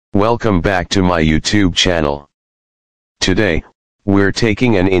Welcome back to my YouTube channel. Today, we're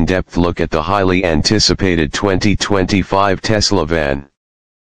taking an in-depth look at the highly anticipated 2025 Tesla van.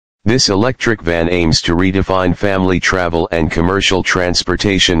 This electric van aims to redefine family travel and commercial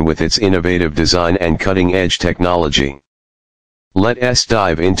transportation with its innovative design and cutting-edge technology. Let's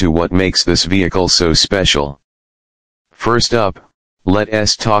dive into what makes this vehicle so special. First up,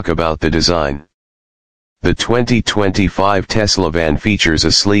 let's talk about the design. The 2025 Tesla van features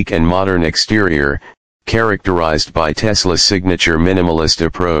a sleek and modern exterior, characterized by Tesla's signature minimalist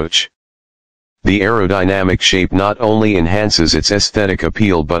approach. The aerodynamic shape not only enhances its aesthetic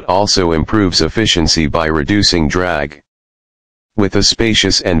appeal but also improves efficiency by reducing drag. With a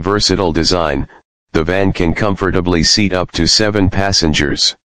spacious and versatile design, the van can comfortably seat up to 7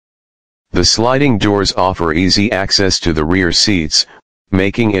 passengers. The sliding doors offer easy access to the rear seats,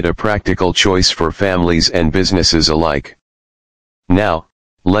 making it a practical choice for families and businesses alike. Now,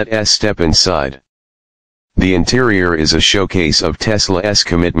 let's step inside. The interior is a showcase of Tesla's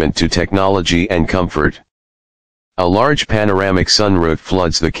commitment to technology and comfort. A large panoramic sunroof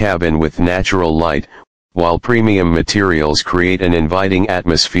floods the cabin with natural light, while premium materials create an inviting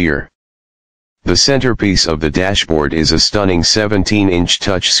atmosphere. The centerpiece of the dashboard is a stunning 17-inch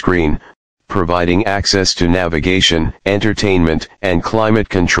touchscreen, providing access to navigation, entertainment, and climate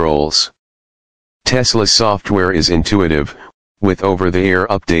controls. Tesla's software is intuitive, with over-the-air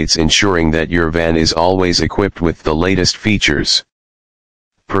updates ensuring that your van is always equipped with the latest features.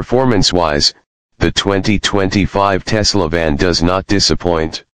 Performance-wise, the 2025 Tesla van does not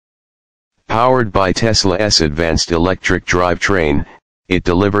disappoint. Powered by Tesla's advanced electric drivetrain, it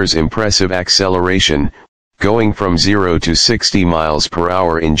delivers impressive acceleration, going from 0 to 60 miles per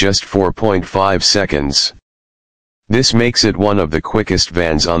hour in just 4.5 seconds. This makes it one of the quickest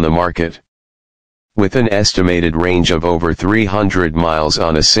vans on the market. With an estimated range of over 300 miles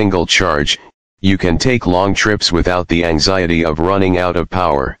on a single charge, you can take long trips without the anxiety of running out of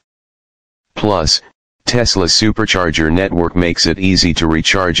power. Plus, Tesla's Supercharger network makes it easy to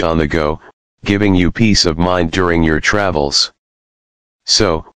recharge on the go, giving you peace of mind during your travels.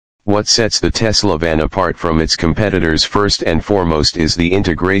 So, what sets the Tesla van apart from its competitors? First and foremost is the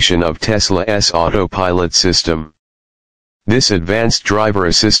integration of Tesla's Autopilot system. This advanced driver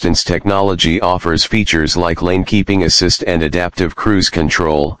assistance technology offers features like lane keeping assist and adaptive cruise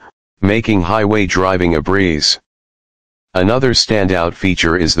control, making highway driving a breeze. Another standout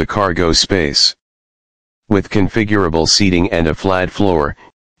feature is the cargo space. With configurable seating and a flat floor,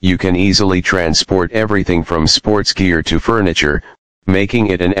 you can easily transport everything from sports gear to furniture, making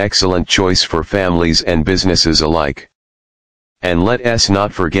it an excellent choice for families and businesses alike. And let's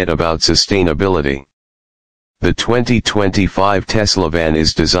not forget about sustainability. The 2025 Tesla van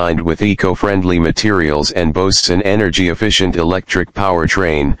is designed with eco-friendly materials and boasts an energy-efficient electric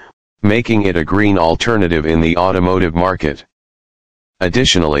powertrain, making it a green alternative in the automotive market.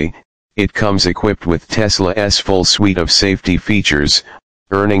 Additionally, it comes equipped with Tesla's full suite of safety features,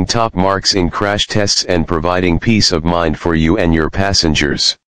 earning top marks in crash tests and providing peace of mind for you and your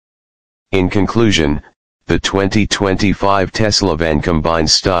passengers. In conclusion, the 2025 Tesla van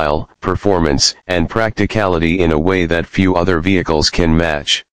combines style, performance, and practicality in a way that few other vehicles can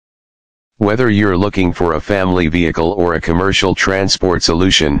match. Whether you're looking for a family vehicle or a commercial transport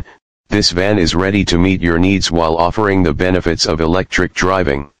solution, this van is ready to meet your needs while offering the benefits of electric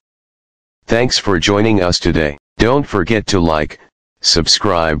driving. Thanks for joining us today. Don't forget to like,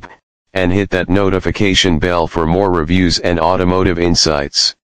 subscribe, and hit that notification bell for more reviews and automotive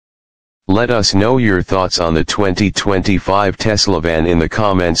insights. Let us know your thoughts on the 2025 Tesla van in the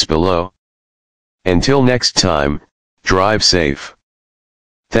comments below. Until next time, drive safe.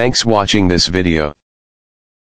 Thanks watching this video.